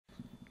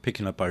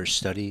Picking up our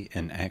study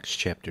in Acts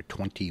chapter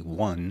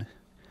 21,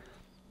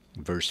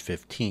 verse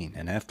 15.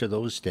 And after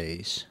those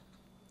days,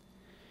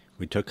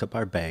 we took up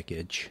our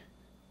baggage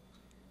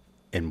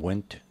and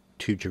went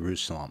to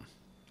Jerusalem.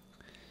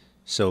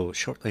 So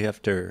shortly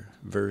after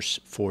verse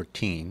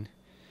 14,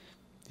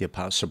 the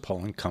Apostle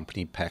Paul and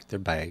company packed their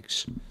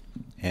bags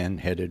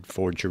and headed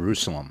for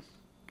Jerusalem.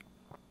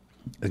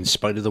 In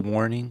spite of the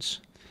warnings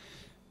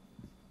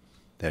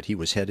that he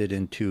was headed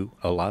into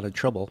a lot of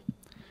trouble,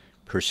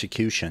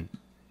 persecution,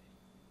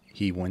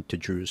 he went to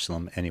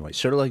Jerusalem anyway.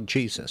 Sort of like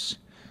Jesus,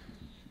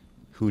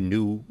 who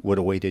knew what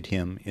awaited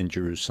him in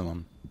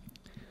Jerusalem,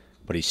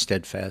 but he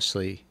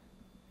steadfastly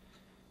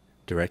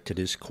directed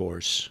his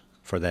course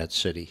for that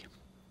city.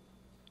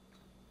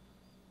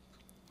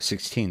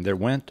 16. There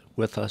went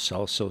with us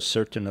also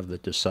certain of the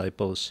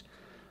disciples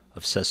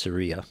of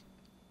Caesarea,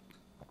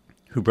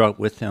 who brought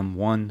with them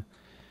one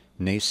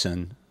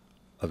Nason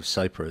of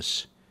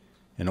Cyprus,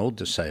 an old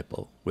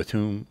disciple, with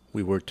whom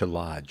we were to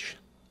lodge.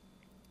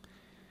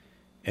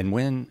 And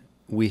when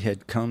we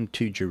had come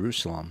to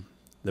Jerusalem,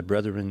 the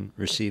brethren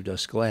received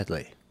us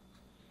gladly.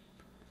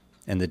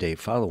 And the day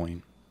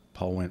following,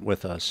 Paul went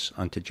with us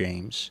unto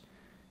James,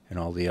 and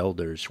all the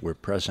elders were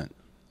present.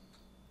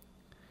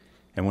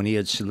 And when he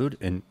had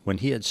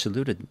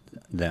saluted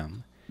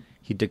them,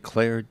 he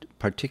declared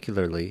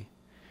particularly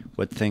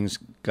what things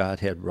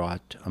God had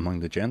wrought among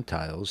the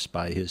Gentiles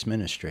by his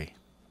ministry.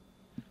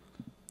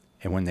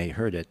 And when they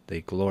heard it,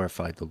 they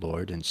glorified the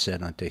Lord, and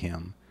said unto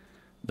him,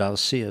 Thou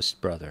seest,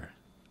 brother,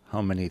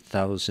 how many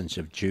thousands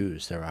of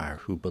Jews there are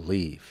who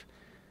believe,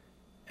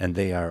 and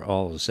they are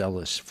all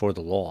zealous for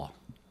the law.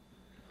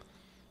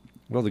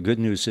 Well, the good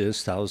news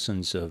is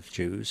thousands of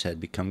Jews had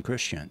become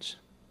Christians.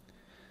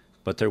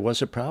 But there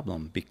was a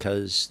problem,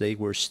 because they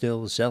were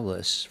still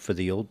zealous for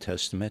the Old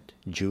Testament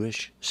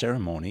Jewish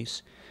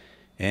ceremonies,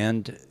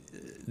 and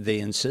they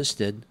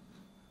insisted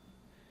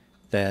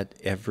that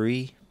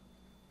every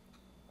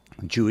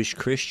Jewish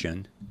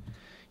Christian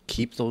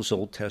keep those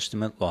Old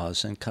Testament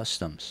laws and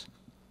customs.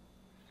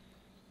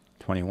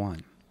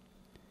 21.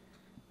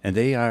 And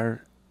they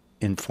are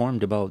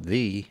informed about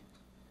thee,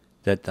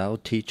 that thou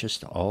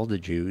teachest all the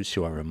Jews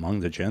who are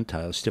among the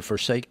Gentiles to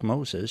forsake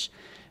Moses,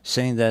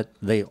 saying that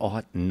they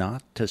ought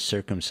not to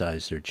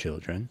circumcise their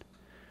children,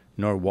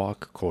 nor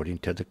walk according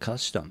to the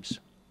customs.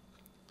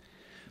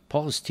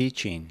 Paul's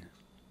teaching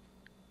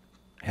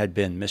had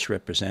been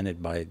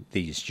misrepresented by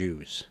these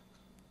Jews.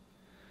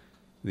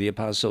 The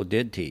apostle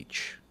did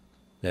teach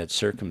that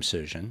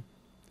circumcision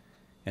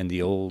and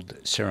the old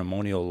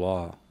ceremonial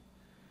law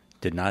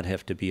did not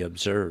have to be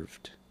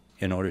observed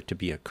in order to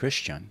be a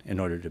Christian,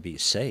 in order to be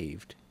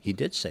saved. He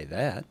did say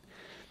that,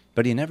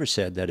 but he never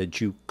said that a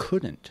Jew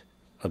couldn't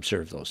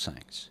observe those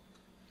things.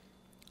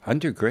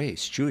 Under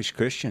grace, Jewish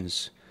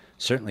Christians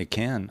certainly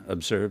can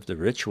observe the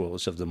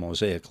rituals of the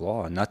Mosaic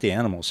law, not the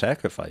animal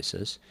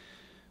sacrifices,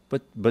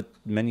 but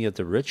many of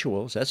the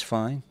rituals, that's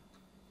fine.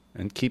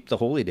 And keep the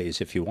holy days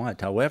if you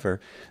want.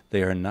 However,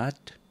 they are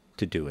not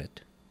to do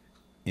it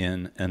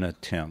in an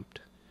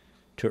attempt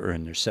to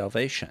earn their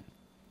salvation.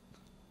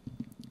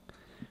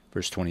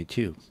 Verse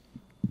 22.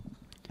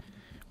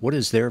 What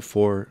is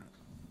therefore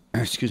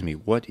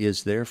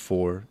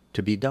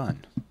to be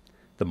done?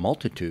 The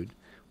multitude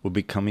will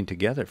be coming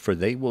together, for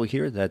they will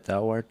hear that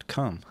thou art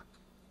come.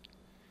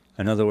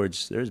 In other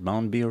words, there's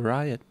bound to be a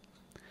riot,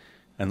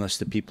 unless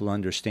the people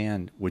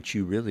understand what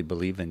you really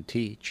believe and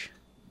teach.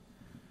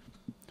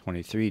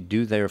 23.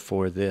 Do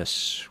therefore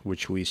this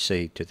which we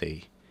say to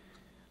thee.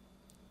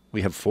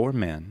 We have 4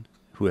 men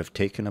who have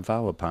taken a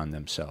vow upon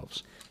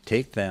themselves.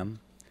 Take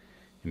them,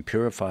 and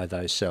purify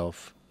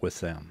thyself with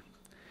them,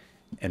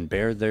 and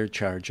bear their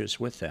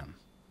charges with them,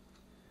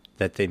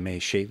 that they may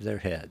shave their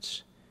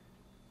heads,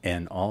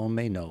 and all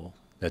may know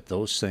that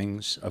those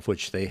things of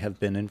which they have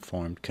been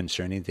informed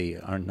concerning thee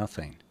are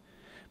nothing,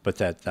 but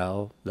that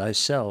thou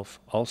thyself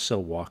also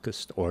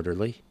walkest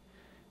orderly,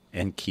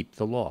 and keep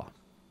the law.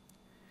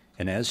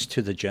 And as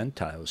to the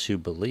Gentiles who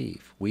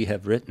believe, we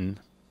have written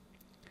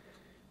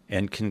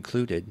and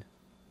concluded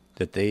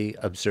that they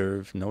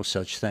observe no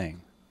such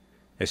thing,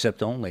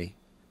 except only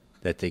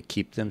that they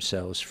keep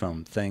themselves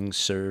from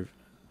things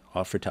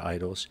offered to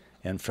idols,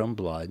 and from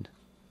blood,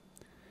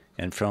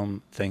 and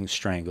from things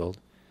strangled,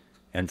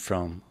 and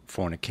from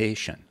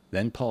fornication.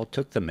 Then Paul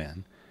took the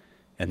men,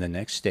 and the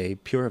next day,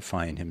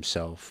 purifying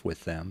himself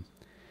with them,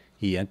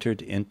 he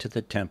entered into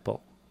the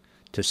temple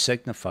to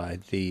signify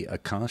the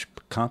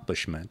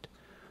accomplishment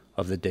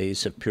of the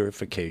days of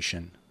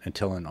purification,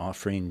 until an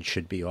offering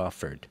should be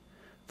offered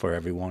for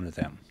every one of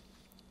them.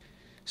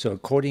 So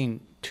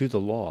according to the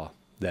law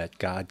that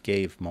God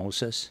gave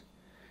Moses,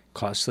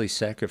 costly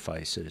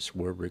sacrifices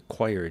were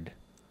required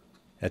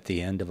at the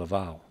end of a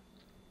vow.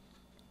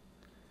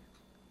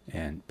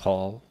 And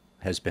Paul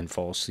has been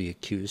falsely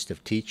accused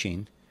of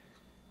teaching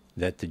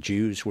that the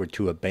Jews were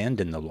to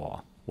abandon the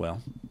law.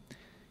 Well,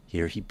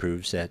 here he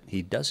proves that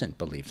he doesn't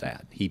believe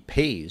that. He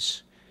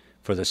pays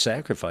for the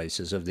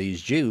sacrifices of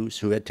these Jews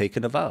who had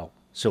taken a vow.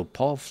 So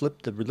Paul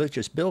flipped the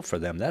religious bill for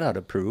them. That ought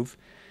to prove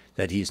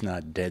that he's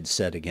not dead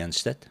set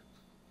against it.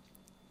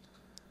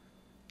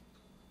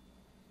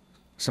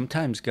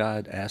 Sometimes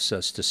God asks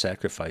us to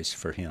sacrifice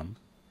for him,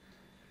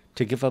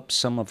 to give up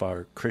some of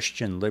our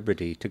Christian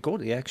liberty, to go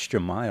the extra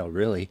mile,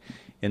 really,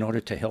 in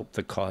order to help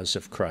the cause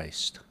of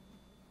Christ.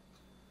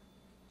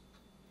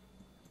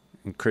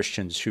 And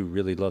Christians who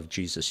really love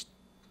Jesus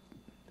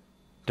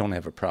don't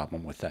have a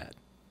problem with that.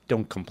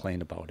 Don't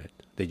complain about it.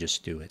 They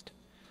just do it.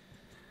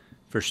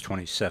 Verse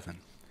 27.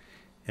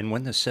 And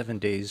when the 7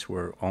 days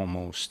were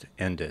almost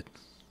ended,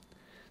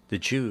 the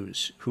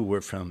Jews who were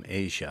from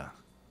Asia,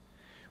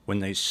 when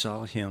they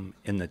saw him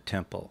in the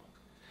temple,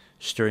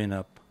 stirring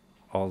up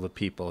all the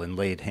people, and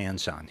laid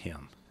hands on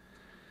him.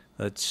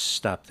 Let's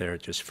stop there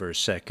just for a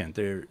second.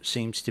 There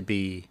seems to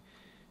be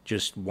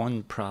just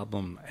one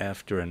problem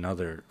after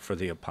another for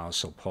the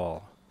Apostle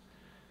Paul.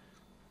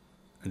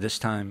 This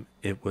time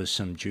it was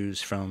some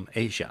Jews from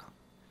Asia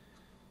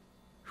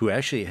who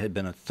actually had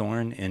been a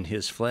thorn in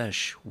his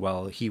flesh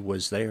while he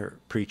was there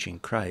preaching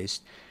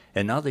Christ,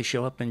 and now they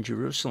show up in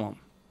Jerusalem,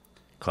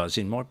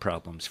 causing more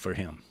problems for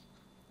him.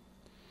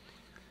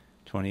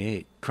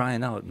 28,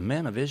 crying out,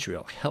 Men of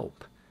Israel,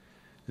 help!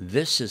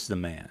 This is the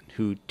man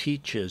who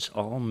teaches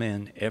all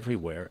men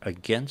everywhere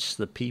against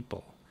the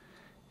people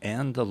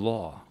and the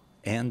law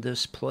and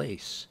this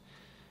place,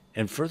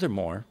 and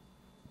furthermore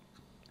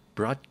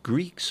brought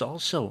Greeks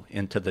also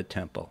into the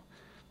temple,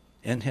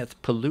 and hath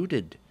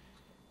polluted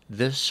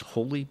this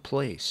holy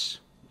place.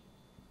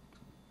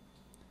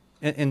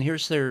 And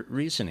here's their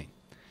reasoning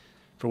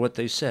for what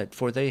they said.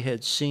 For they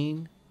had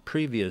seen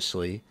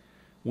previously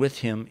with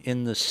him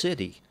in the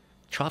city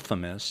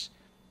Trophimus,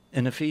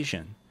 an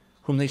Ephesian,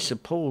 whom they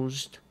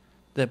supposed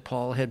that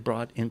Paul had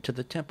brought into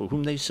the temple.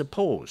 Whom they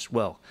supposed.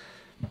 Well,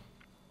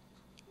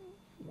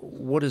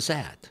 what is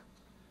that?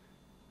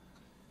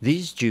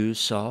 These Jews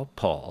saw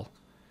Paul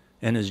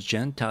and his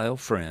Gentile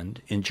friend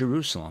in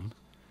Jerusalem,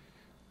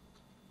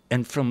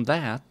 and from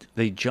that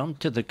they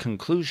jumped to the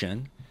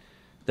conclusion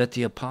that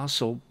the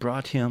apostle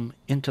brought him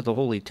into the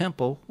holy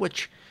temple,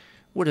 which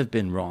would have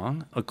been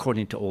wrong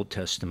according to Old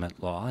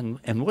Testament law,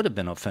 and would have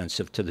been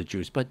offensive to the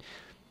Jews, but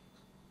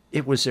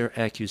it was their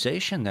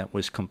accusation that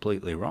was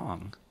completely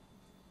wrong.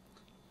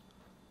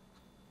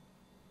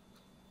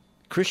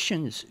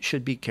 Christians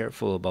should be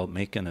careful about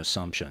making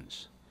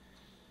assumptions.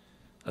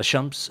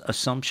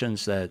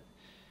 Assumptions that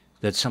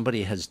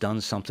somebody has done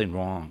something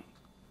wrong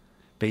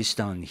based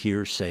on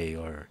hearsay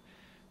or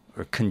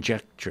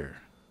conjecture.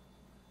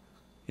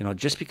 You know,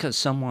 just because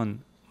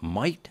someone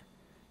might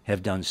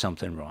have done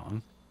something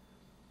wrong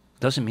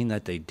doesn't mean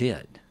that they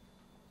did.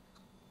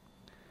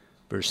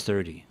 Verse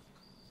 30.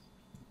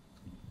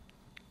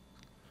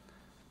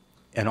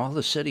 And all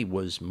the city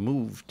was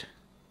moved,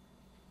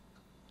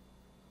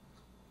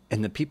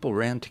 and the people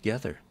ran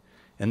together,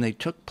 and they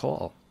took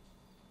Paul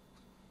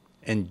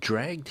and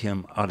dragged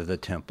him out of the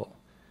temple,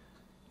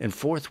 and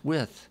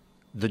forthwith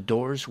the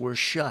doors were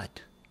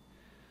shut.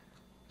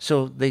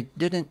 So they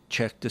didn't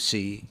check to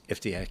see if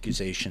the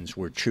accusations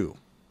were true.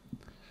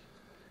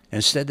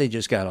 Instead, they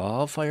just got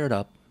all fired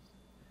up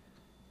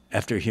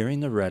after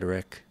hearing the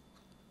rhetoric,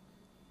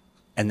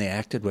 and they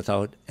acted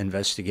without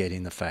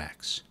investigating the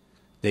facts.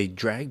 They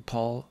dragged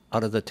Paul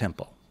out of the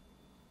temple.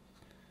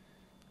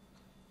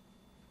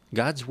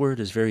 God's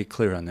word is very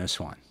clear on this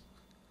one.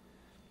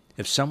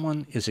 If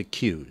someone is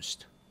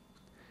accused,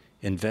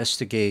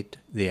 investigate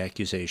the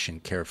accusation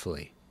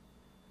carefully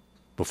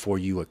before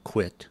you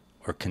acquit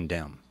or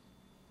condemn.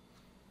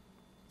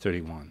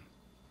 31.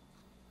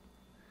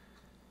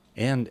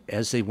 And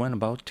as they went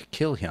about to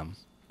kill him,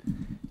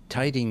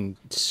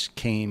 tidings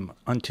came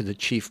unto the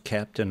chief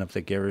captain of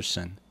the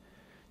garrison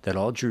that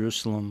all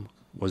Jerusalem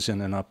was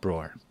in an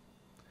uproar.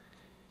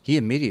 He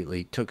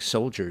immediately took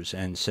soldiers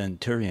and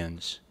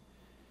centurions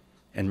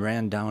and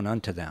ran down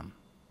unto them.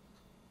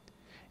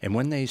 And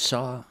when they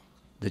saw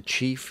the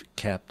chief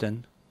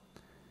captain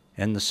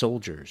and the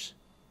soldiers,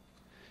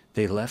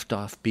 they left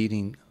off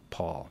beating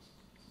Paul.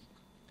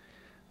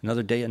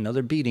 Another day,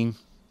 another beating.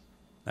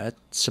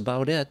 That's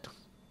about it.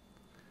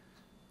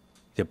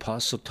 The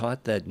apostle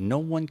taught that no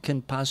one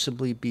can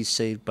possibly be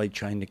saved by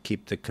trying to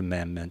keep the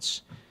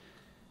commandments.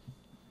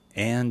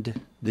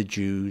 And the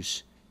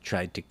Jews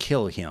tried to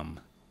kill him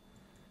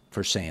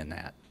for saying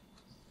that.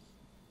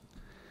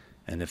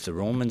 And if the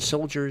Roman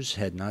soldiers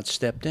had not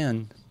stepped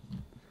in,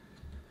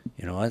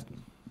 you know what?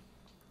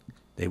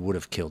 They would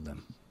have killed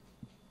them.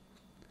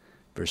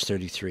 Verse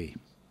 33.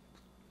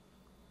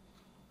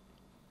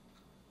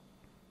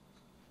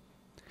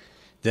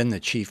 Then the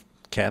chief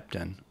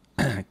captain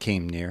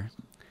came near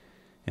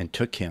and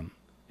took him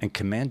and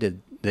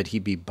commanded that he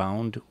be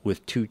bound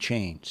with 2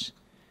 chains,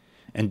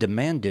 and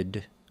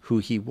demanded who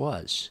he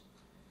was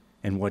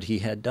and what he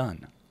had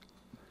done.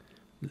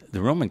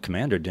 The Roman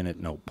commander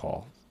didn't know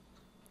Paul.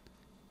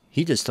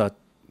 He thought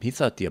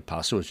the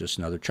apostle was just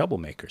another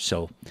troublemaker,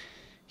 so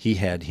he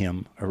had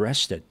him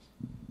arrested.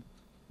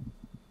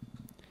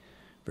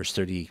 Verse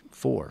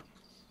 34.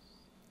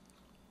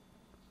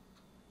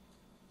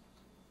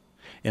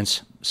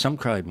 And some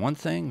cried one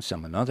thing,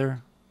 some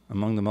another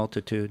among the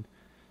multitude.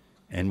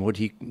 And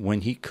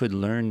when he could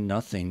learn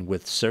nothing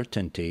with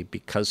certainty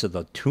because of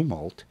the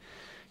tumult,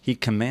 he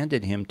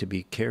commanded him to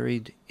be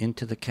carried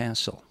into the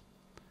castle.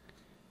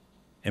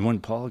 And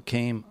when Paul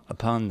came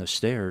upon the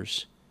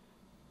stairs,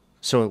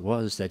 so it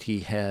was that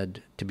he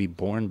had to be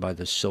borne by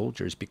the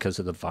soldiers because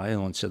of the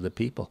violence of the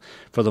people.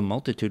 For the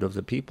multitude of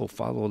the people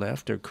followed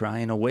after,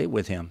 crying, "Away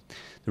with him!"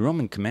 The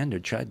Roman commander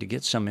tried to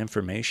get some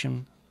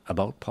information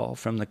about Paul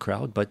from the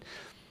crowd, but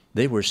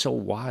they were so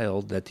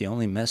wild that the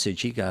only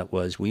message he got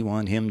was, "We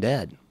want him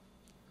dead."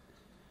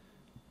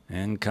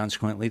 And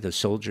consequently, the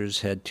soldiers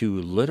had to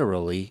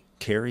literally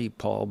carry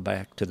Paul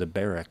back to the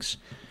barracks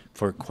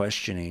for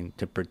questioning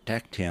to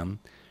protect him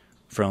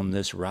from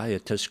this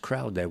riotous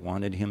crowd that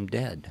wanted him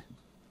dead.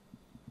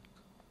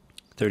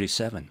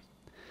 37.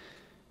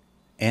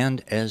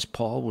 And as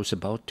Paul was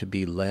about to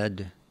be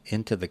led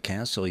into the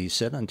castle, he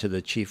said unto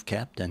the chief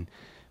captain,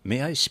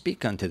 "May I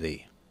speak unto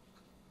thee?"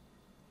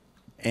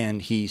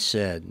 And he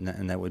said,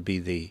 and that would be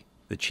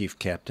the chief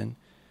captain,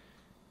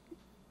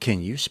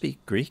 "Can you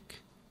speak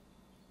Greek?"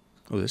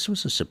 Well, this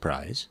was a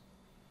surprise.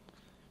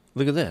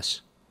 Look at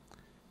this.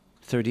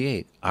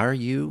 38. Are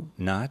you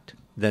not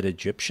that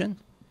Egyptian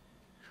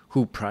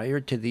who prior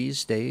to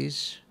these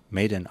days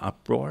made an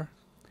uproar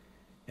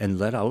and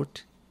led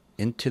out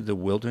into the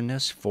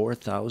wilderness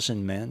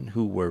 4,000 men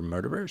who were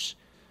murderers?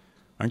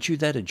 Aren't you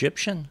that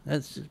Egyptian?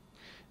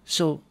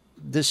 So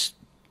this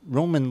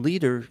Roman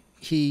leader,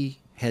 he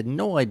had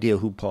no idea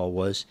who Paul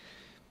was.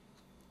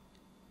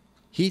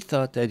 He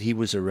thought that he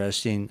was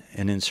arresting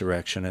an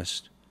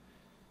insurrectionist,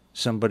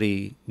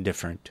 somebody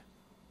different,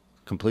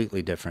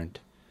 completely different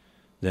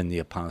than the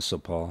Apostle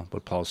Paul.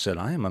 But Paul said,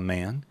 "I am a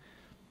man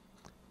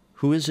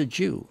who is a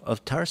Jew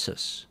of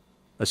Tarsus,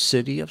 a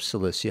city of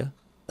Cilicia,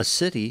 a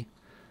city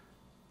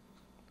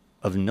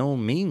of no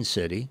mean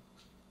city,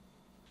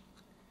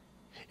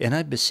 and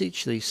I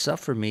beseech thee,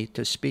 suffer me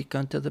to speak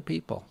unto the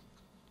people."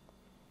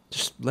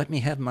 Just let me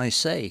have my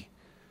say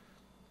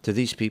to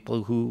these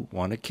people who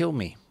want to kill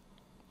me.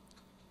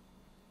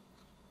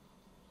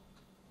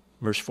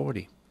 Verse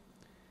 40.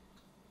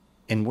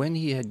 And when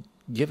he had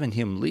given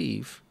him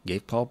leave,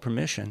 gave Paul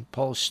permission,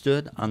 Paul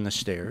stood on the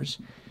stairs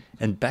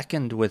and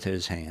beckoned with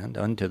his hand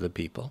unto the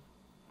people.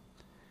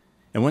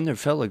 And when there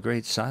fell a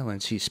great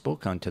silence, he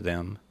spoke unto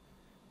them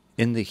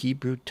in the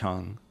Hebrew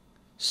tongue,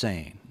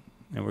 saying,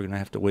 and we're going to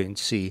have to wait and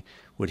see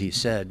what he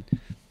said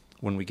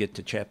when we get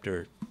to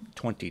chapter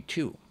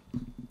 22.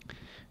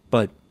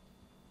 But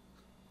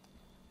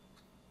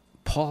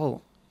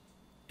Paul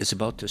is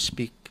about to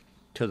speak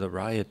to the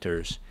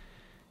rioters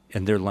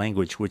in their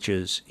language, which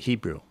is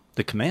Hebrew.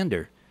 The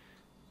commander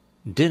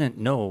didn't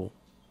know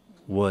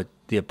what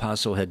the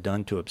apostle had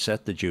done to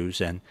upset the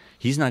Jews, and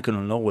he's not going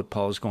to know what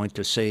Paul's going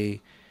to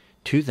say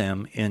to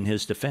them in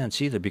his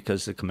defense either,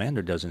 because the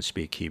commander doesn't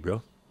speak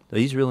Hebrew. So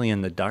he's really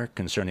in the dark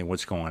concerning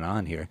what's going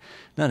on here.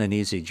 Not an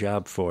easy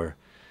job for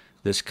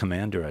this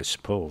commander, I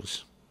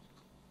suppose.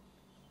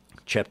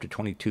 Chapter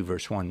 22,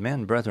 verse 1.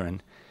 Men,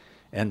 brethren,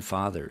 and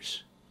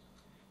fathers,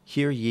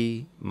 hear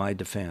ye my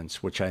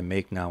defense, which I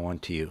make now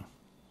unto you.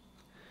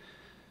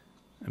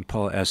 And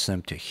Paul asked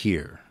them to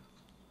hear.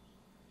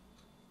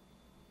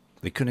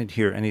 They couldn't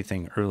hear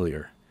anything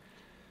earlier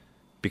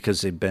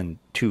because they've been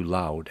too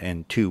loud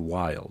and too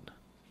wild.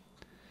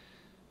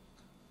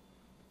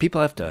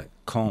 People have to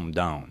calm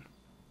down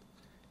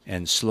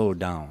and slow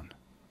down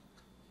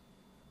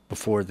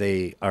before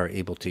they are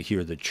able to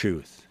hear the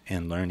truth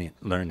and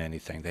learn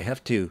anything. They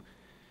have to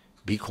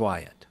be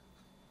quiet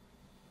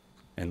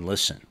and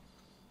listen.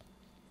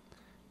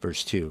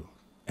 Verse 2.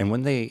 And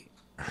when they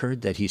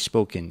heard that he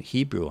spoke in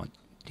Hebrew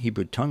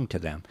tongue to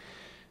them,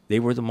 they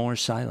were the more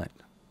silent.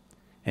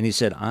 And he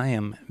said, I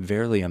am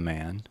verily a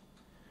man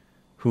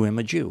who am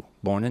a Jew,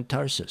 born in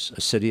Tarsus,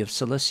 a city of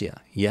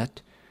Cilicia,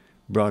 yet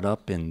brought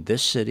up in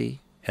this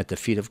city at the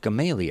feet of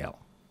Gamaliel,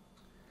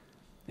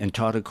 and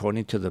taught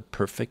according to the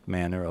perfect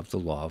manner of the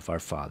law of our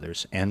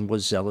fathers, and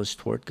was zealous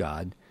toward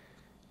God,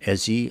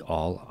 as ye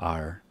all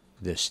are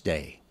this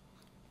day.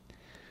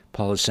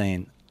 Paul is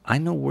saying, I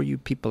know where you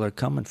people are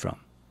coming from.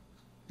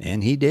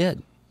 And he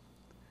did.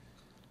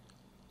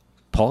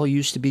 Paul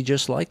used to be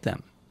just like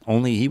them,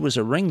 only he was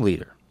a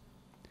ringleader.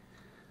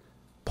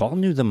 Paul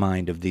knew the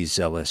mind of these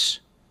zealous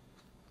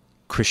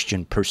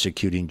Christian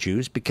persecuting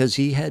Jews because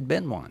he had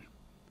been one.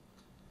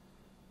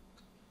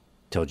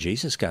 Till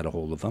Jesus got a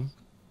hold of them.